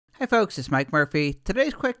Hi folks, it's Mike Murphy.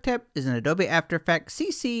 Today's quick tip is in Adobe After Effects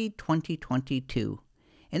CC 2022.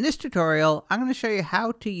 In this tutorial, I'm going to show you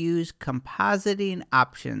how to use Compositing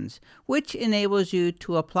Options, which enables you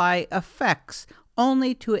to apply effects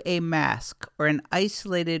only to a mask or an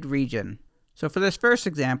isolated region. So for this first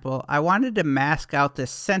example, I wanted to mask out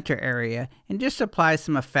this center area and just apply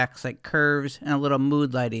some effects like curves and a little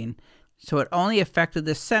mood lighting. So it only affected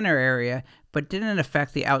the center area, but didn't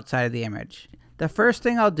affect the outside of the image. The first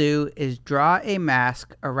thing I'll do is draw a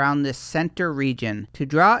mask around this center region. To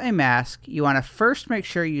draw a mask, you want to first make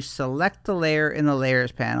sure you select the layer in the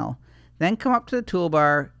Layers panel. Then come up to the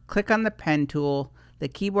toolbar, click on the Pen tool. The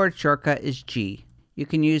keyboard shortcut is G. You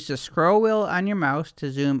can use the scroll wheel on your mouse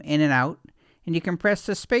to zoom in and out, and you can press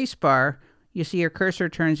the space bar. You see your cursor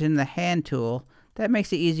turns into the hand tool. That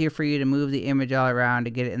makes it easier for you to move the image all around to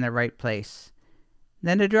get it in the right place.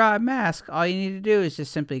 Then to draw a mask, all you need to do is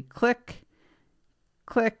just simply click,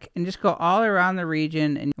 and just go all around the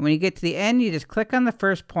region, and when you get to the end, you just click on the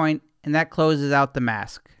first point, and that closes out the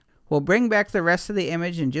mask. We'll bring back the rest of the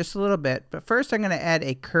image in just a little bit, but first I'm going to add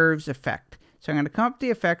a curves effect. So I'm going to come up to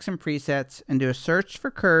the effects and presets and do a search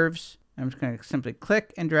for curves. I'm just going to simply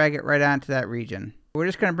click and drag it right onto that region. We're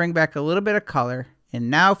just going to bring back a little bit of color, and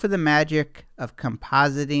now for the magic of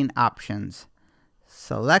Compositing Options.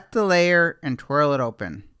 Select the layer and twirl it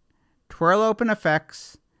open. Twirl open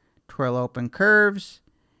effects, twirl open curves,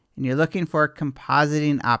 and you're looking for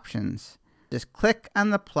Compositing Options. Just click on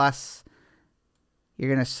the plus. You're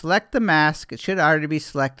going to select the mask. It should already be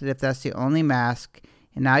selected if that's the only mask.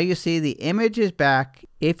 And now you see the image is back.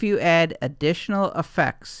 If you add additional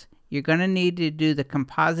effects, you're going to need to do the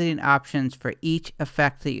Compositing Options for each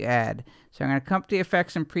effect that you add. So I'm going to come to the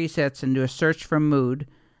effects and presets and do a search for mood.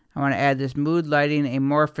 I want to add this mood lighting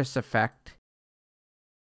amorphous effect.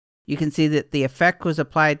 You can see that the effect was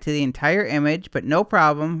applied to the entire image, but no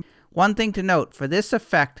problem. One thing to note, for this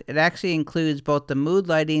effect, it actually includes both the mood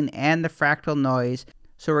lighting and the fractal noise,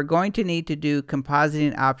 so we're going to need to do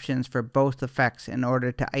Compositing Options for both effects in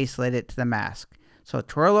order to isolate it to the mask. So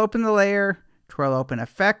twirl open the layer, twirl open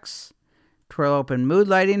effects, twirl open mood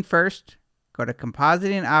lighting first, go to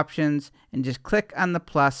Compositing Options, and just click on the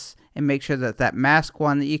plus and make sure that that mask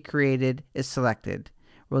one that you created is selected.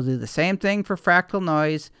 We'll do the same thing for fractal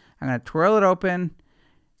noise. I'm going to twirl it open,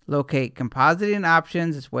 locate Compositing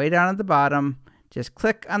Options, it's way down at the bottom. Just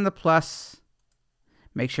click on the plus,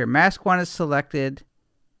 make sure mask 1 is selected,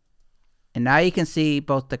 and now you can see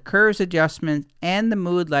both the curves adjustment and the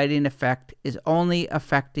mood lighting effect is only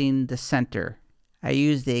affecting the center. I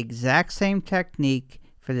used the exact same technique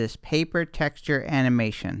for this paper texture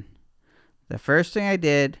animation. The first thing I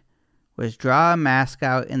did was draw a mask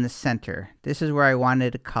out in the center. This is where I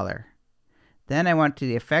wanted a color. Then I went to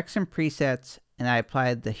the effects and presets and I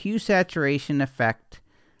applied the hue saturation effect.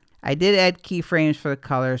 I did add keyframes for the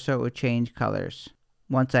color so it would change colors.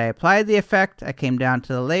 Once I applied the effect, I came down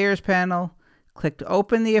to the Layers panel, clicked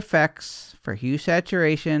open the effects for hue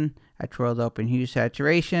saturation. I twirled open hue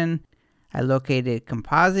saturation. I located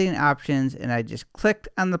Compositing Options and I just clicked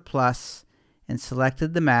on the plus and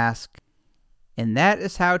selected the mask. And that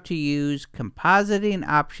is how to use Compositing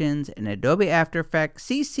Options in Adobe After Effects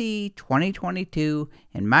CC 2022.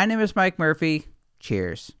 And my name is Mike Murphy.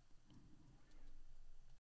 Cheers.